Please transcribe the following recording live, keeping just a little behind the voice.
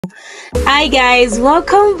Hi guys,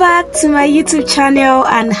 welcome back to my YouTube channel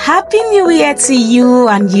and happy new year to you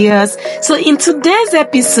and yours. So in today's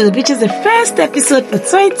episode, which is the first episode for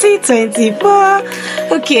 2024,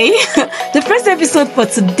 the first episode for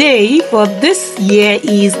today for this year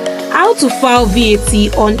is how to file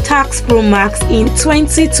VAT on TAXPROMAX in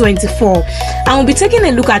 2024. And we'll be taking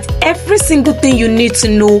a look at every single thing you need to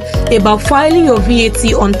know about filing your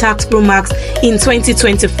VAT on TAXPROMAX in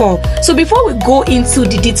 2024. So before we go into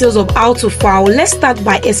the details of how to file, let's start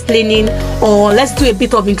by explaining, or let's do a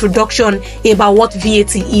bit of introduction about what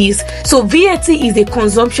VAT is. So VAT is a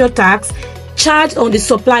consumption tax charged on the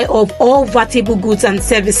supply of all VATable goods and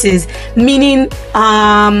services, meaning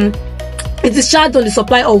it is charged on the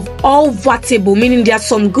supply of all VATable, meaning there are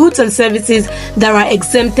some goods and services that are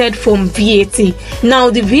exempted from VAT. Now,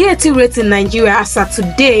 the VAT rate in Nigeria as of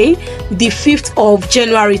today, the 5th of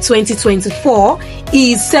January 2024,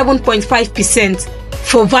 is 7.5%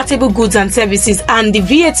 for VATable goods and services, and the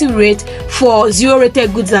VAT rate for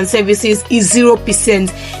zero-rated goods and services is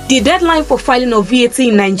 0%. The deadline for filing of VAT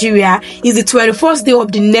in Nigeria is the 21st day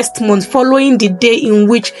of the next month following the day in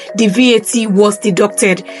which the VAT was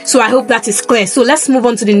deducted. So I hope that is clear. So let's move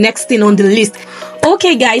on to the next thing on the list.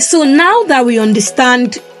 Okay guys, so now that we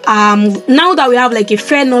understand now that we have like a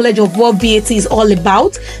fair knowledge of what VAT is all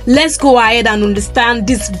about, let's go ahead and understand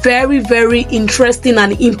this very interesting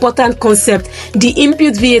and important concept, the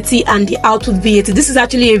input VAT and the output VAT. This is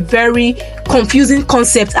actually a very confusing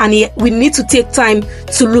concept and we need to take time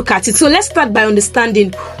to look at it. So let's start by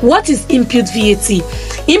understanding what is input VAT.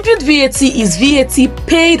 Input VAT is VAT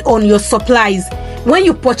paid on your supplies. When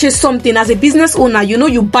you purchase something as a business owner,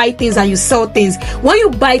 you buy things and you sell things. When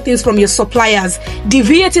you buy things from your suppliers, the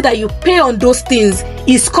VAT that you pay on those things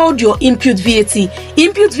is called your input VAT.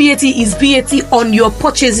 Input VAT is VAT on your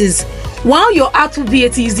purchases, while your output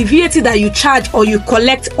VAT is the VAT that you charge or you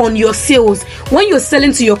collect on your sales. When you're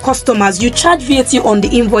selling to your customers, you charge VAT on the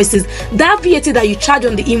invoices. That VAT that you charge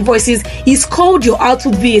on the invoices is called your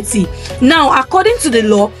output VAT. Now, according to the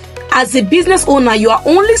law, as a business owner, you are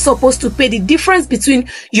only supposed to pay the difference between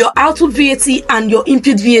your output VAT and your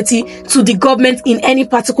input VAT to the government in any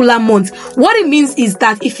particular month. What it means is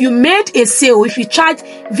that if you made a sale, if you charge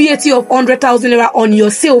VAT of 100,000 naira on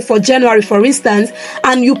your sale for January, for instance,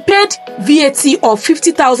 and you paid VAT of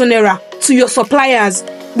 50,000 naira to your suppliers,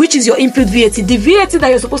 which is your input VAT, the VAT that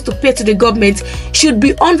you're supposed to pay to the government should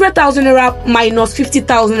be 100,000 naira minus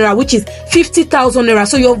 50,000 naira, which is 50,000 naira.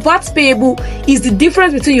 So your VAT payable is the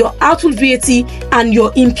difference between your output VAT and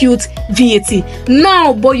your input VAT.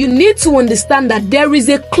 Now, but you need to understand that there is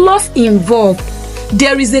a clause involved.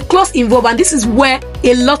 There is a clause involved, and this is where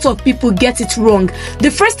a lot of people get it wrong. The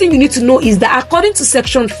first thing you need to know is that according to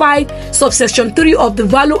Section 5, Subsection 3 of the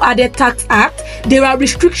Value Added Tax Act, there are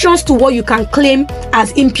restrictions to what you can claim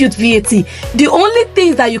as input VAT. The only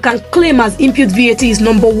things that you can claim as input VAT is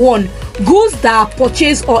number one, goods that are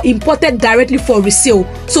purchased or imported directly for resale.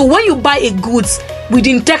 So when you buy a goods with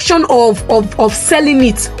the intention of selling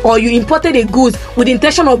it, or you imported a goods with the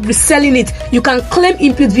intention of reselling it, you can claim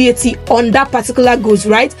input VAT on that particular goods,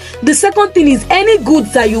 right? The second thing is any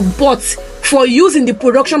goods that you bought for use in the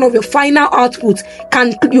production of your final output,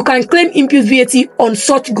 you can claim input VAT on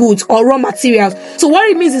such goods or raw materials. So what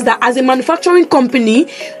it means is that as a manufacturing company,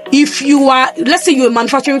 if you are, let's say you're a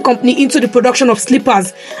manufacturing company into the production of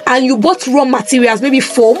slippers and you bought raw materials, maybe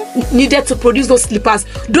foam needed to produce those slippers,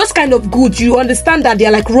 those kind of goods, you understand that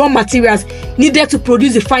they're like raw materials needed to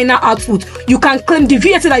produce the final output. You can claim the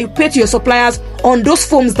VAT that you pay to your suppliers on those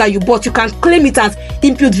foams that you bought. You can claim it as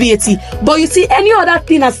input VAT. But you see, any other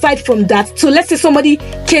thing aside from that, so let's say somebody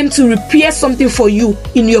came to repair something for you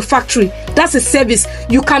in your factory, that's a service.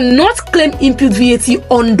 You cannot claim input VAT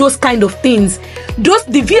on those kind of things.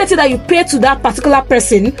 The VAT that you pay to that particular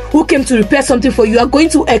person who came to repair something for you, are going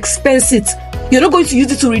to expense it. You're not going to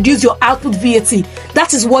use it to reduce your output VAT.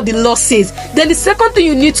 That is what the law says. Then the second thing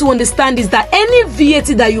you need to understand is that any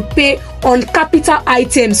VAT that you pay on capital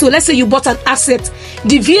items, so let's say you bought an asset,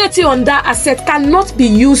 the VAT on that asset cannot be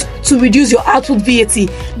used to reduce your output VAT.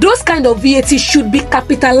 Those kind of VAT should be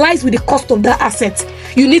capitalized with the cost of that asset.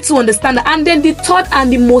 You need to understand that. And then the third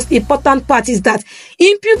and the most important part is that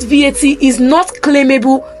input VAT is not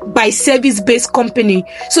claimable by service-based company.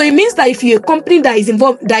 So it means that if you're a company that is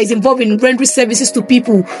involved in rendering services to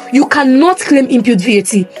people, you cannot claim input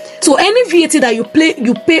VAT. So any VAT that you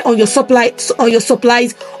pay on your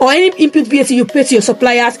supplies, or any input VAT you pay to your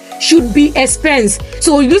suppliers should be expense.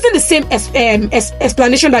 So using the same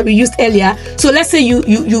explanation that we used earlier, so let's say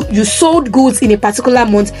you sold goods in a particular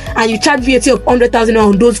month and you charge VAT of 100,000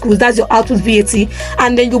 on those goods, that's your output VAT,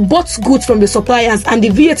 and then you bought goods from the suppliers, and the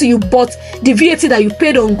VAT you bought, the VAT that you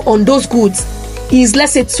paid on those goods is,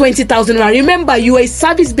 let's say, 20,000 naira. Remember, you are a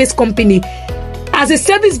service-based company. As a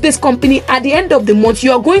service-based company, at the end of the month,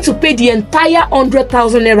 you are going to pay the entire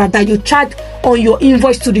 100,000 naira that you charge on your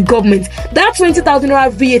invoice to the government. That 20,000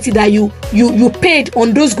 naira VAT that you paid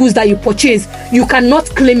on those goods that you purchased, you cannot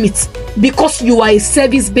claim it because you are a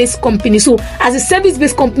service-based company. So as a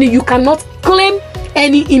service-based company, you cannot claim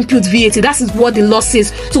any input VAT. That is what the law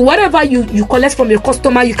says. So whatever you collect from your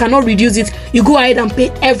customer, you cannot reduce it. You go ahead and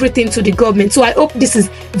pay everything to the government. So I hope this is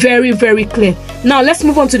very, very clear. Now let's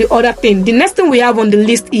move on to the other thing. The next thing we have on the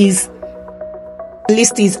list is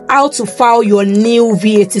how to file your NIL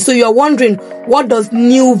VAT. So you're wondering, what does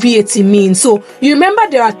NIL VAT mean? So you remember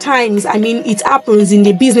there are times, it happens in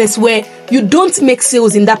the business where you don't make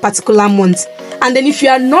sales in that particular month. And then if you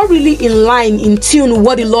are not really in line, in tune with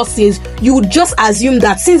what the law says, you would just assume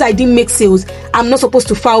that since I didn't make sales, I'm not supposed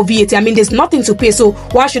to file VAT. There's nothing to pay, so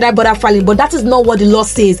why should I bother filing? But that is not what the law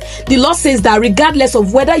says. The law says that regardless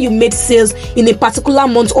of whether you made sales in a particular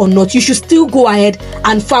month or not, you should still go ahead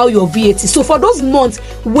and file your VAT. So for those months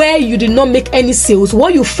where you did not make any sales,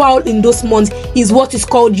 what you filed in those months is what is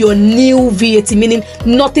called your NIL VAT, meaning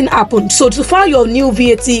nothing happened. So to file your NIL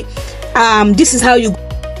VAT, this is how you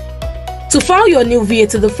To file your NIL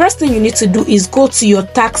VAT, the first thing you need to do is go to your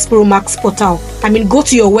TaxPromax portal. Go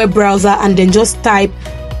to your web browser and then just type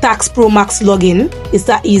TaxPromax login. It's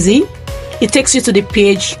that easy. It takes you to the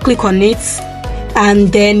page, click on it, and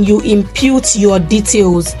then you input your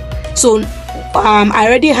details. So I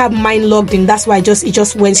already have mine logged in, that's why it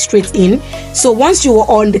just went straight in. So once you are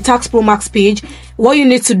on the TaxPromax page, what you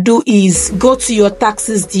need to do is go to your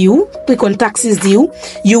taxes due, click on taxes due.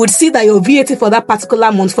 You would see that your VAT for that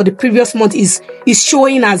particular month, for the previous month, is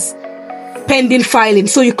showing as pending filing.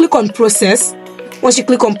 So you click on process. Once you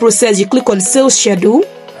click on process, you click on sales schedule.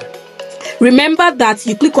 Remember that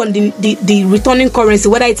you click on the returning currency,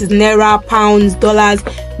 whether it is naira, pounds, dollars.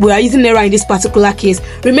 We are using naira in this particular case.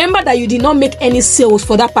 Remember that you did not make any sales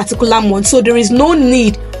for that particular month, so there is no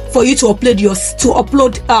need for you to update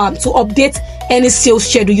any sales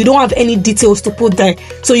schedule. You don't have any details to put there,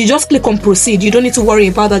 so you just click on proceed. You don't need to worry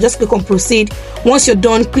about that. Just click on proceed. Once you're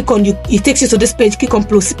done, click on it takes you to this page. Click on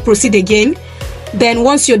proceed again. Then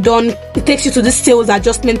once you're done, it takes you to this sales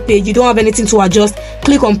adjustment page. You don't have anything to adjust.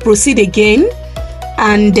 Click on proceed again,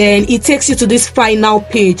 and then it takes you to this final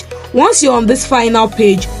page. Once you're on this final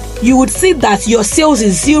page, you would see that your sales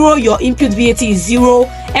is 0, your input VAT is 0,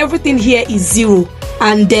 everything here is 0,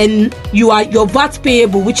 and then your VAT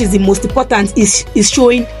payable, which is the most important, is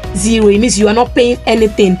showing 0. It means you are not paying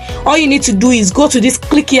anything. All you need to do is go to this,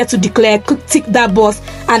 click here to declare, tick that box,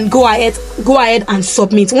 and go ahead and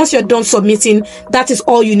submit. Once you're done submitting, that is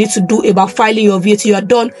all you need to do about filing your VAT. You are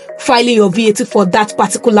done filing your VAT for that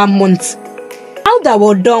particular month. Now that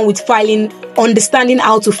we're done with filing, understanding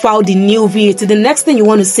how to file the NIL VAT, the next thing you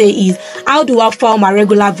want to say is, how do I file my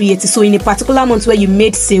regular VAT? So in a particular month where you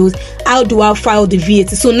made sales, how do I file the VAT?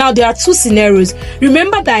 So now there are two scenarios.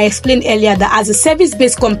 Remember that I explained earlier that as a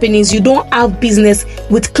service-based companies, you don't have business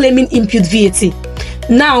with claiming input VAT.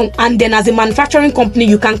 Now, and then as a manufacturing company,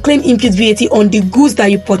 you can claim input VAT on the goods that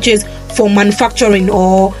you purchase for manufacturing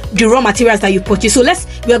or the raw materials that you purchase. So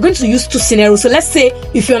we are going to use two scenarios. So let's say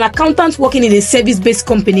if you're an accountant working in a service-based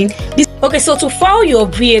company. So to file your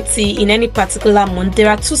VAT in any particular month, there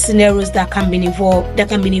are two scenarios that can be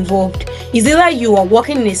involved. Is either you are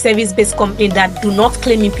working in a service-based company that do not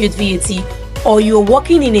claim input VAT, or you're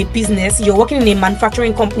working in a business, you're working in a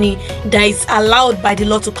manufacturing company that is allowed by the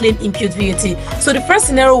law to claim input VAT. So the first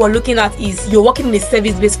scenario we're looking at is you're working in a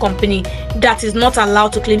service-based company that is not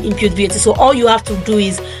allowed to claim input VAT. So all you have to do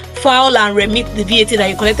is file and remit the VAT that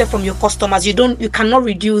you collected from your customers. You cannot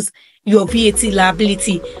reduce your VAT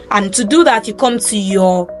liability. And to do that, you come to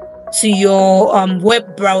your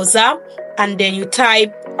web browser, and then you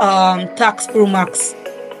type TaxPromax,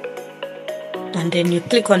 and then you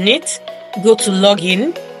click on it. Go to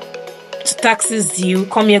login, to taxes due.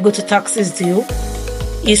 Come here, go to taxes due.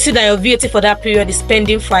 You see that your VAT for that period is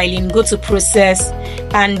pending filing. Go to process,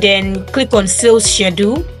 and then click on sales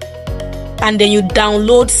schedule, and then you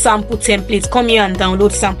download sample template. Come here and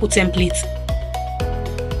download sample template.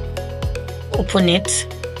 Open it.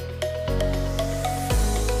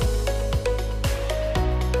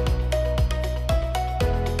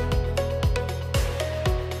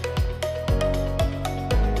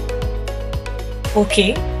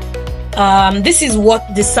 Okay, this is what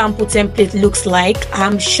the sample template looks like.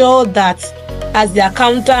 I'm sure that as the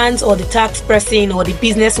accountant or the tax person or the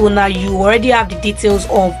business owner, you already have the details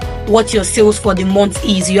of what your sales for the month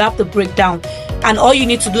is. You have the breakdown. and all you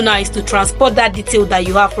need to do now is to transport that detail that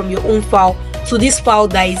you have from your own file to this file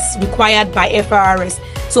that is required by FIRS.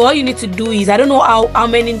 So all you need to do is, I don't know how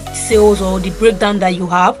many sales or the breakdown that you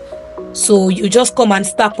have, so you just come and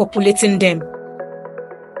start populating them.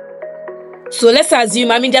 So let's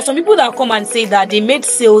assume, I mean, there are some people that come and say that they made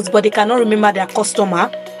sales but they cannot remember their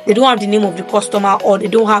customer. They don't have the name of the customer, or they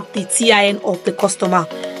don't have the TIN of the customer.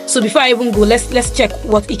 So before I even go, let's check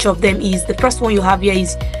what each of them is. The first one you have here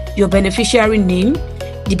is your beneficiary name,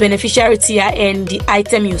 the beneficiary TIN, the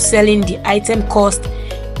item you're selling, the item cost,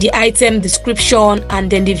 the item description,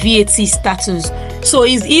 and then the VAT status. So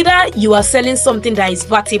it's either you are selling something that is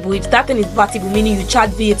VATable. If that thing is VATable, meaning you charge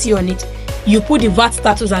VAT on it, you put the VAT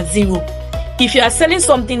status at 0. If you are selling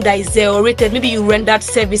something that is zero rated, maybe you rendered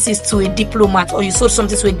services to a diplomat, or you sold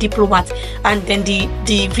something to a diplomat, and then the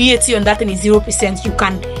VAT on that thing is 0%, you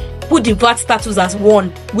can put the VAT status as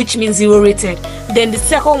 1, which means 0 rated. Then the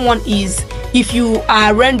second one is, if you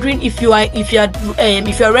are rendering, if you're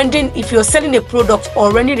selling a product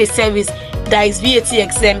or rendering a service that is VAT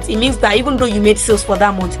exempt, it means that even though you made sales for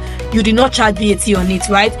that month, you did not charge VAT on it,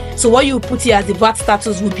 right? So what you put here as the VAT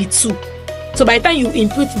status would be 2. So by the time you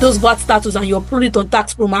input those VAT status and you upload it on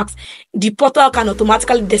TaxProMax, the portal can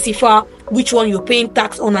automatically decipher which one you're paying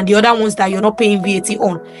tax on and the other ones that you're not paying VAT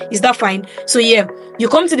on. Is that fine? So yeah, you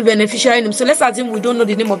come to the beneficiary name. So let's assume we don't know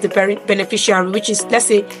the name of the beneficiary, which is, let's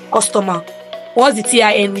say, customer. What's the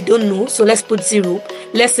TIN? We don't know, so let's put 0.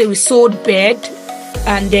 Let's say we sold bed,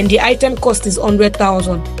 and then the item cost is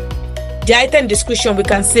 100,000. The item description, we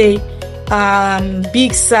can say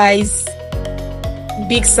big size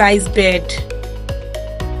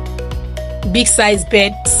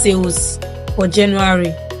bed sales for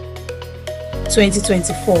January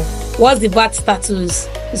 2024. What's the VAT status?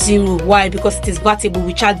 0. Why? Because it is VATable.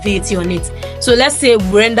 We charge VAT on it. So let's say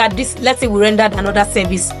we rendered this. Let's say we rendered another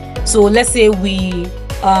service. So let's say we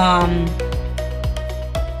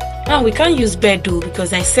we can't use bed though,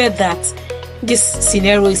 because I said that this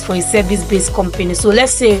scenario is for a service-based company. So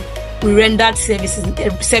let's say we rendered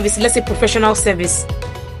service, let's say professional service.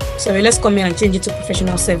 Sorry, let's come here and change it to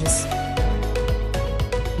professional service.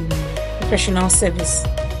 Professional service.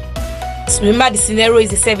 So remember, the scenario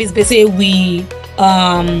is a service-based. Say we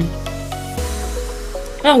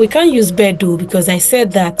we can't use bed though, because I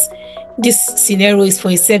said that this scenario is for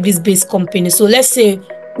a service-based company. So let's say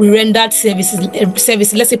we rendered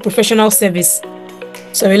service, let's say professional service.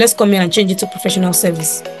 Sorry, let's come here and change it to professional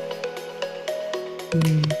service.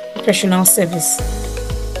 Professional service.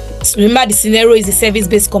 So remember, the scenario is a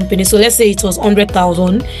service-based company. So let's say it was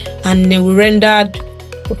 100,000, and then we rendered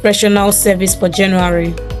professional service for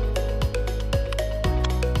January.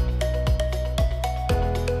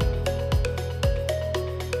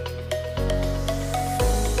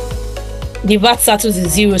 The VAT status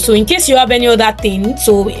is 0. So in case you have any other thing,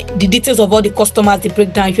 so the details of all the customers, the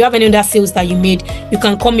breakdown, if you have any other sales that you made, you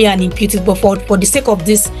can come here and impute it. But for the sake of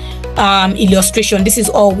this illustration, this is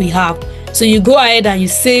all we have. So you go ahead and you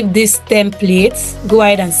save this template. Go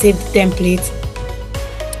ahead and save the template.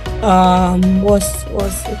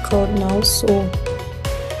 What's it called now? So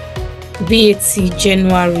VAT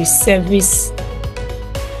January service,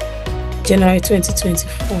 January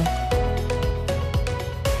 2024.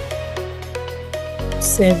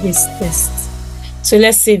 Service test. So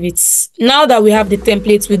let's save it. Now that we have the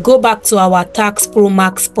templates, we go back to our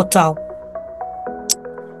TaxProMax portal.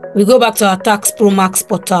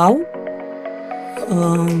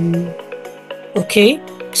 Okay,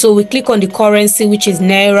 so we click on the currency, which is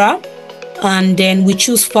Naira, and then we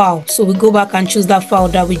choose file. So we go back and choose that file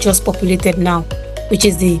that we just populated now, which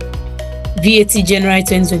is the VAT January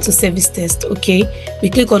 2022 service test. Okay, we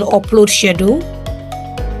click on upload schedule.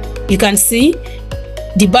 You can see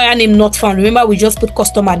the buyer name not found. Remember, we just put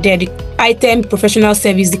customer there. The item professional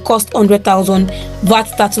service, the cost 100,000, VAT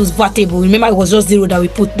status VATable. Remember, it was just 0 that we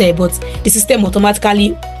put there, but the system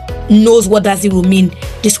automatically knows what that 0 mean.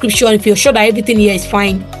 Description, if you're sure that everything here is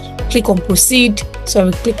fine, click on proceed. So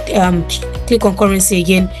we click on currency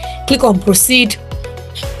again, click on proceed.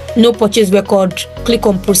 No purchase record, click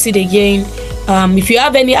on proceed again. If you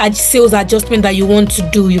have any sales adjustment that you want to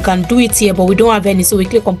do, you can do it here, but we don't have any, so we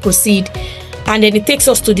click on proceed, and then it takes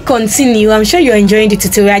us to the continue. I'm sure you're enjoying the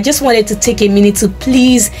tutorial. I just wanted to take a minute to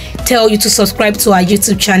please tell you to subscribe to our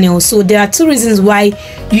YouTube channel. So there are 2 reasons why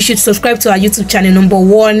you should subscribe to our YouTube channel. Number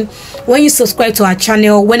 1, when you subscribe to our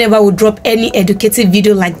channel, whenever we drop any educative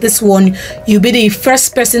video like this one, you'll be the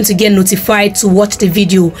first person to get notified to watch the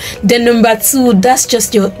video. Then number 2, that's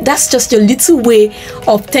just your little way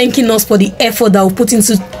of thanking us for the effort that we put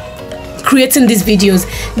into creating these videos.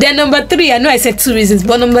 Then number 3, I know I said 2 reasons,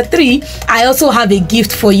 but number 3, I also have a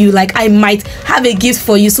gift for you. Like, I might have a gift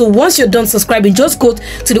for you. So once you're done subscribing, just go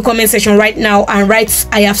to the comment section right now and write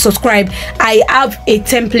I have subscribed. I have a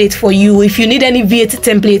template for you. If you need any VAT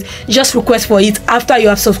template, just request for it after you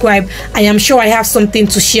have subscribed. I am sure I have something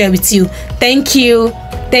to share with you. Thank you.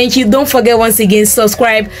 Don't forget, once again,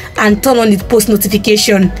 subscribe and turn on the post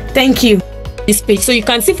notification. Thank you. This page, so you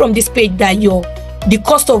can see from this page that the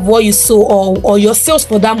cost of what you sold or your sales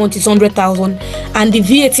for that month is 100,000, and the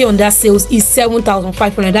VAT on that sales is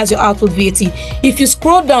 7,500. That's your output VAT. If you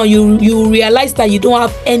scroll down, you realize that you don't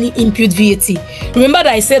have any input VAT. Remember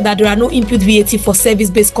that I said that there are no input VAT for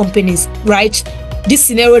service-based companies, right? This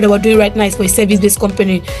scenario that we're doing right now is for a service-based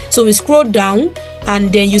company. So we scroll down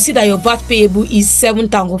and then you see that your VAT payable is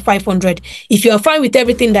 7,500. If you are fine with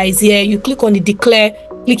everything that is here, you click on the declare,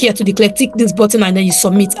 click here to declare, tick this button, and then you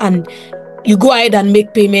submit, and you go ahead and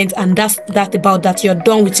make payment. And that's about that. You're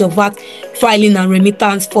done with your VAT filing and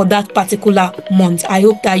remittance for that particular month. I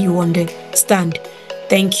hope that you understand.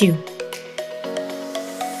 Thank you.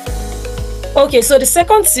 Okay, so the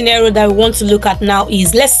second scenario that we want to look at now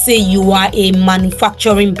is, let's say you are a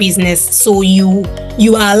manufacturing business, so you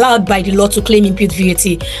are allowed by the law to claim input VAT,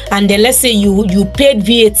 and then let's say you paid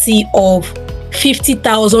VAT of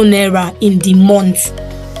 50,000 naira in the month.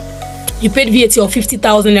 You paid VAT of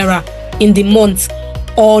 50,000 naira in the month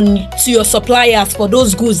to your suppliers for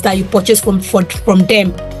those goods that you purchased from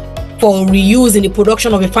them for reuse in the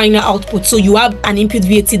production of a final output. So you have an input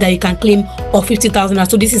VAT that you can claim of 50,000.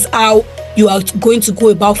 So this is how you are going to go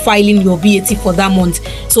about filing your VAT for that month.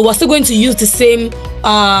 So we're still going to use the same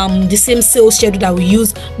sales schedule that we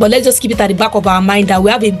use, but let's just keep it at the back of our mind that we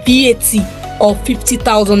have a VAT of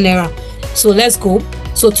 50,000 naira. So let's go.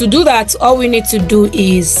 So to do that, all we need to do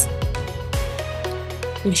is,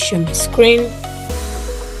 let me share my screen.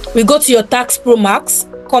 We go to your TAXPROMAX,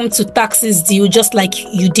 come to taxes due, just like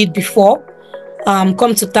you did before.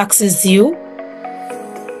 Come to taxes due,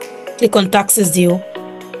 click on taxes due,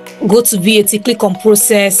 go to VAT, click on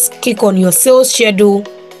process, click on your sales schedule.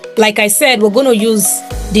 Like I said, we're going to use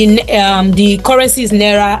the currency is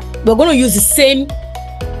naira. We're going to use the same,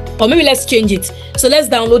 or maybe let's change it. So let's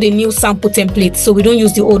download a new sample template so we don't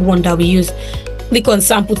use the old one that we use. Click on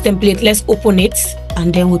sample template, let's open it,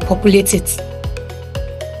 and then we populate it.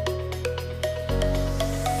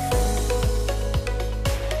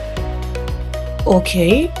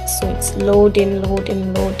 Okay, so it's loading.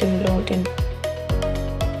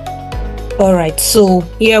 All right, so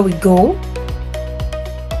here we go.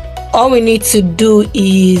 All we need to do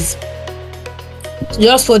is,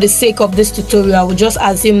 just for the sake of this tutorial, we just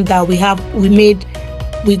assume that we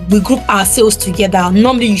group our sales together.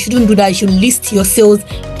 Normally you shouldn't do that. You should list your sales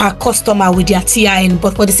per customer with their TIN,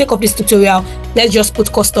 but for the sake of this tutorial, let's just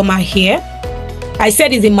put customer here. I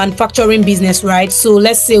said it's a manufacturing business, right? So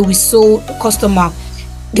let's say we sold customer.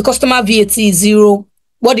 The customer VAT is 0.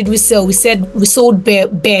 What did we sell? We said we sold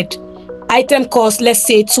bed. Item cost, let's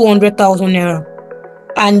say 200,000 naira.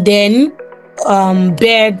 And then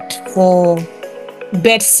bed for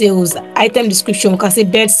bed sales. Item description, we can say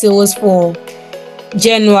bed sales for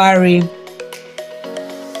January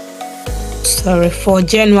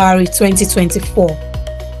 2024.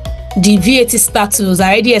 The VAT status,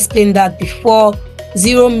 I already explained that before.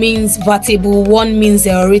 0 means VATable, 1 means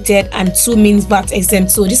zero-rated, and 2 means VAT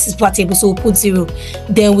exempt. So this is VATable, so we'll put 0.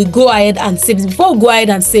 Then we go ahead and save it. Before we go ahead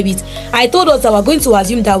and save it, I told us that we're going to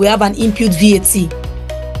assume that we have an input VAT.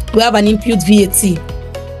 We have an input VAT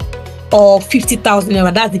of 50,000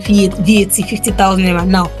 naira. That's the VAT 50,000 naira.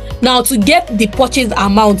 Now to get the purchase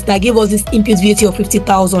amount that gave us this input VAT of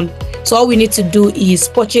 50,000, so all we need to do is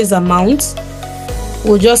purchase amount.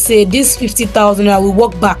 We'll just say this 50,000 naira. We'll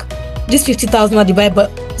work back. This 50,000 are divided by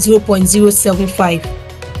 0.075,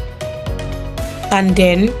 and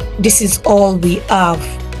then this is all we have.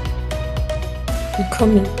 We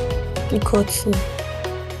come in equal to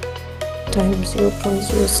times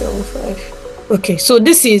 0.075. Okay, so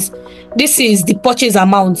this is the purchase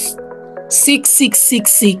amount,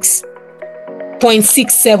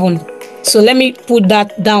 6666.67. So let me put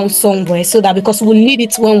that down somewhere so that, because we'll need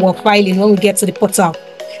it when we're filing, when we get to the portal.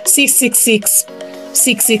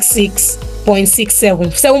 666.67.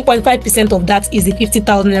 7.5% of that is the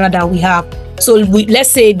 50,000 naira that we have. So let's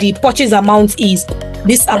say the purchase amount is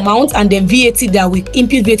this amount, and then VAT that we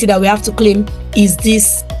input VAT that we have to claim is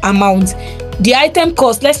this amount. The item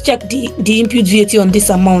cost, let's check the input VAT on this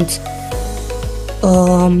amount.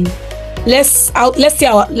 Let's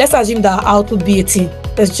assume that our output VAT,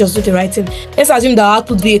 let's just do the right thing. Let's assume that our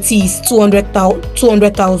output VAT is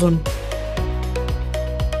 200,000.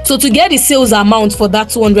 So to get the sales amount for that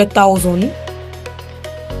 200,000,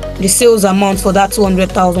 the sales amount for that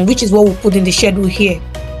 200,000, which is what we put in the schedule here.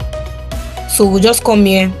 So we'll just come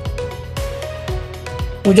here.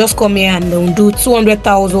 We'll just come here and then we'll do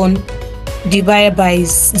 200,000 divided by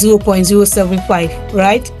 0.075,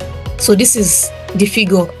 right? So this is the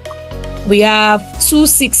figure. We have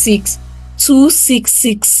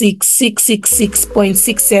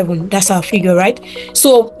 266,666.67. That's our figure, right?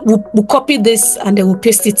 So we'll copy this and then we'll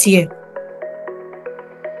paste it here.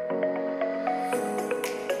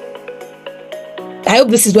 I hope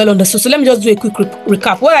this is well understood. So let me just do a quick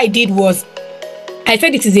recap. What I did was, I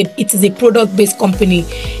said it is a product-based company.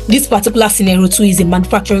 This particular scenario too is a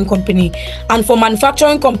manufacturing company, and for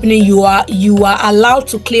manufacturing company, you are allowed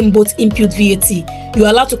to claim both input VAT. You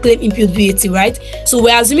are allowed to claim input VAT, right? So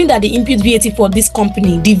we're assuming that the input VAT for this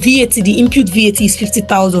company, the input VAT is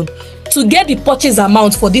 50,000. To get the purchase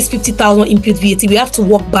amount for this 50,000 input VAT, we have to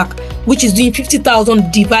work back, which is doing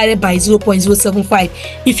 50,000 divided by 0.075.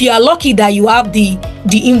 If you are lucky that you have the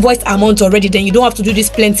invoice amount already, then you don't have to do this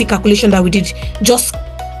plenty calculation that we did. Just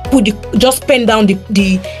pen down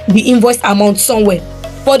the invoice amount somewhere.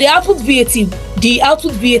 For the output VAT, the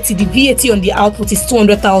VAT on the output is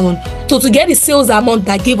 200,000. So to get the sales amount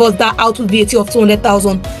that gave us that output VAT of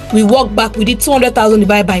 200,000, we work back. We did 200,000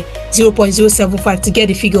 divided by 0.075 to get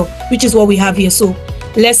the figure, which is what we have here. So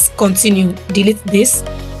let's continue. Delete this,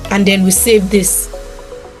 and then we save this.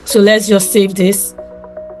 So let's just save this,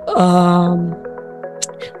 and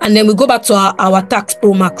then we go back to our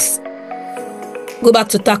TaxProMax. Go back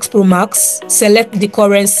to TaxProMax, select the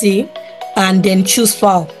currency, and then choose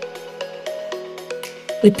file.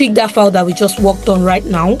 We pick that file that we just worked on right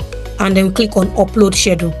now, and then we click on upload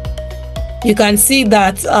schedule. You can see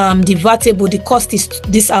that the VATable, the cost is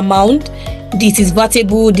this amount. This is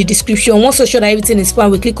VATable, the description. Once we're sure that everything is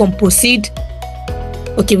fine, we click on proceed.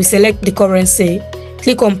 Okay, we select the currency,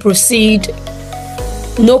 click on proceed.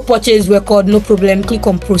 No purchase record, no problem. Click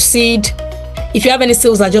on proceed. If you have any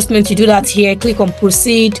sales adjustment, you do that here. Click on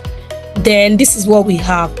proceed. Then this is what we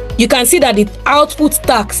have. You can see that the output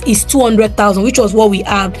tax is 200,000, which was what we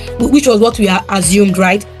have, which was what we are assumed,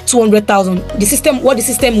 right? 200,000. What the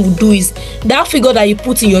system will do is that figure that you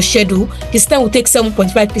put in your schedule, the system will take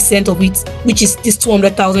 7.5% of it, which is this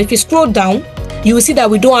 200,000. If you scroll down, you will see that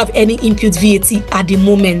we don't have any input VAT at the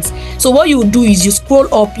moment. So what you do is you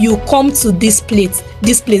scroll up, you come to this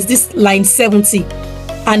line 70,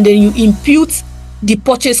 and then you impute the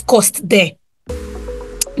purchase cost there,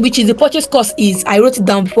 which is the purchase cost is, I wrote it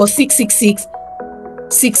down before,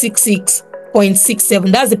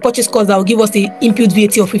 666.67. That's the purchase cost that will give us the input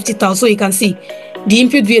VAT of 50,000. So you can see the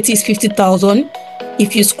input VAT is 50,000.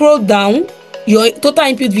 If you scroll down, your total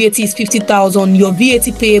input VAT is 50,000. Your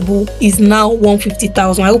VAT payable is now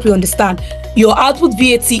 150,000. I hope you understand. Your output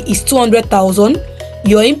VAT is 200,000.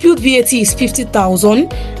 Your input VAT is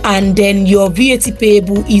 50,000, and then your VAT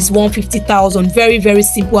payable is 150,000. Very, very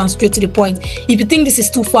simple and straight to the point. If you think this is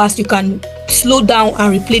too fast, you can slow down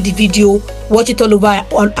and replay the video, watch it all over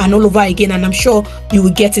and all over again, and I'm sure you will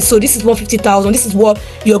get it. So this is 150,000. This is what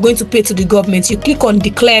you're going to pay to the government. You click on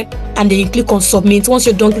declare, and then you click on submit. Once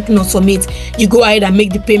you're done clicking on submit, you go ahead and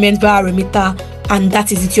make the payment via remitter, and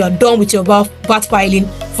that is it. You are done with your VAT filing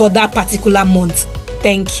for that particular month.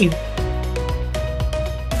 Thank you.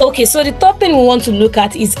 Okay, so the third thing we want to look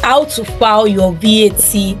at is how to file your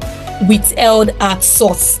VAT withheld at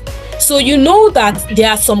source. So you know that there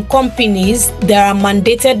are some companies that are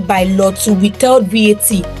mandated by law to withhold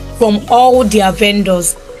VAT from all their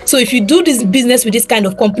vendors. So if you do this business with this kind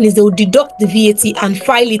of companies, they will deduct the VAT and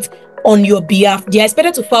file it on your behalf. They are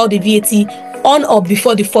expected to file the VAT on or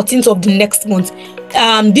before the 14th of the next month.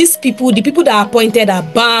 The people that are appointed are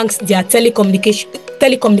banks, they are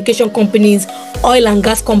telecommunication companies, oil and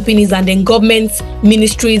gas companies, and then government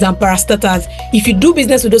ministries and parastatals. If you do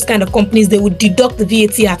business with those kind of companies, they will deduct the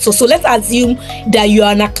VAT at source. So let's assume that you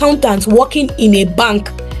are an accountant working in a bank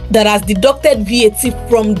that has deducted VAT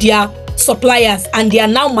from their suppliers, and they are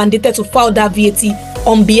now mandated to file that VAT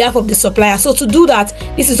on behalf of the supplier. So to do that,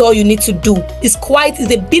 this is all you need to do. It's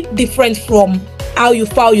a bit different from how you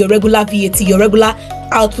file your regular VAT, your regular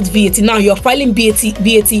output VAT. Now you're filing VAT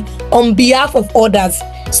on behalf of others.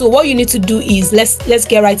 So what you need to do is, let's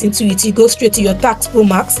get right into it. You go straight to your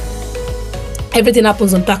TaxProMax. Everything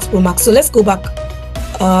happens on TaxProMax. So let's go back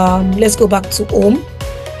to home.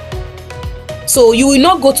 So you will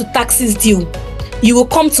not go to taxes due. You will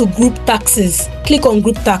come to group taxes. Click on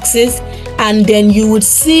group taxes, and then you would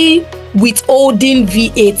see withholding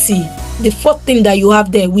VAT. The fourth thing that you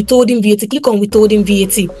have there, withholding VAT. Click on withholding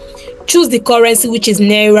VAT. Choose the currency, which is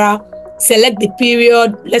Naira. Select the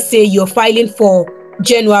period. Let's say you're filing for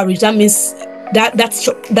January, that means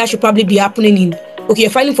that should probably be happening in, okay,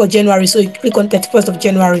 you're filing for January, so you click on 31st of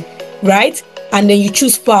January, right? And then you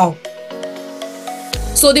choose file.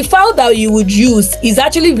 So the file that you would use is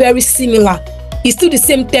actually very similar. It's still the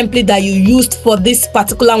same template that you used for this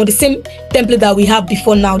particular one, the same template that we have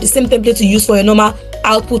before now, the same template to use for your normal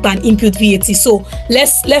output and input VAT. So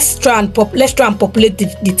let's try and populate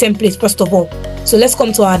the template first of all. So let's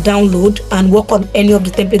come to our download and work on any of the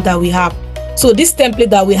template that we have. So this template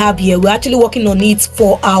that we have here, we're actually working on it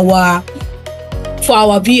for our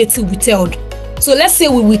VAT withheld. So let's say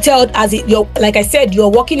we withheld, like I said, you're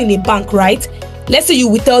working in a bank, right? Let's say you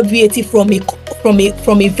withheld VAT from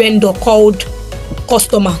a vendor called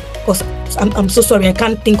customer, because I'm so sorry, I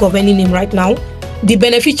can't think of any name right now. The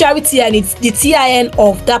beneficiary TIN, it's the TIN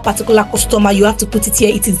of that particular customer. You have to put it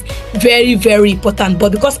here. It is very, very important.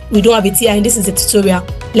 But because we don't have a TIN, this is a tutorial,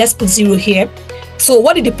 let's put 0 here. So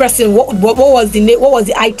what did the person, what was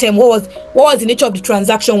the item, what was the nature of the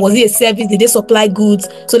transaction? Was it a service? Did they supply goods?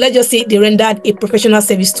 So let's just say they rendered a professional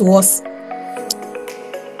service to us.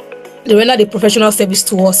 They rendered a professional service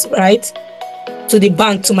to us, right? To the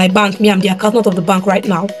bank, to my bank. Me, I'm the accountant of the bank right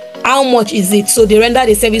now. How much is it? So they rendered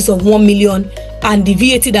a service of 1 million, and the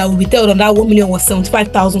VAT that we withheld on that 1 million was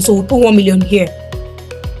 75,000. So we put 1 million here.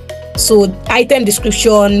 So item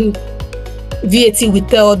description, VAT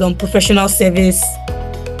withheld on professional service,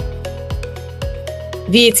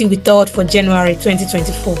 VAT withheld for January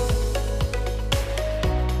 2024.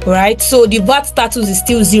 Right, so the VAT status is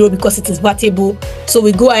still 0 because it is VATable. So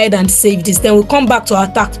we go ahead and save this. Then we come back to our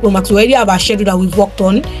TaxProMax. We already have our schedule that we've worked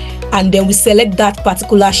on, and then we select that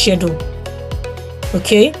particular schedule.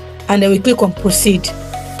 Okay, and then we click on proceed.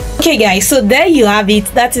 Okay guys, so there you have it.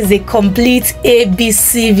 That is a complete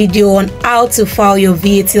ABC video on how to file your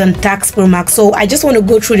VAT on TaxProMax. So I just want to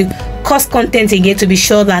go through the cost content again to be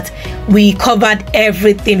sure that we covered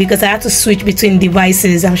everything, because I had to switch between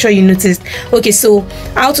devices. I'm sure you noticed. Okay, so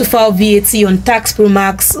how to file VAT on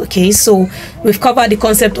TaxProMax. Okay, so we've covered the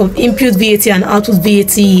concept of input VAT and output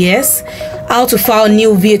VAT. Yes. How to file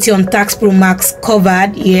new VAT on TaxProMax,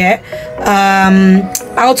 covered. Yeah.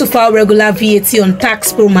 How to file regular VAT on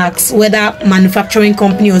TaxProMax, whether manufacturing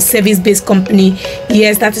company or service-based company.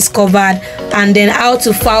 Yes, that is covered. And then how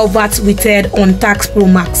to file VAT withheld on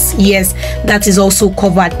TaxProMax. Yes, that is also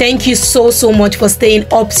covered. Thank you so much for staying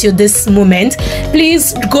up to this moment.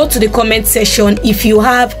 Please go to the comment section if you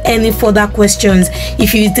have any further questions.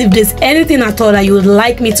 If there's anything at all that you would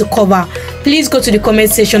like me to cover, please go to the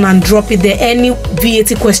comment section and drop it there. Any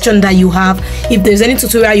VAT question that you have, if there's any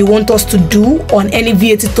tutorial you want us to do on any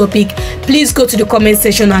VAT topic, please go to the comment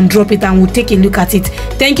section and drop it, and we'll take a look at it.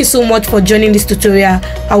 Thank you so much for joining this tutorial.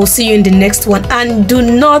 I will see you in the next one, and do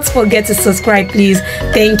not forget to subscribe, please.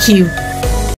 Thank you.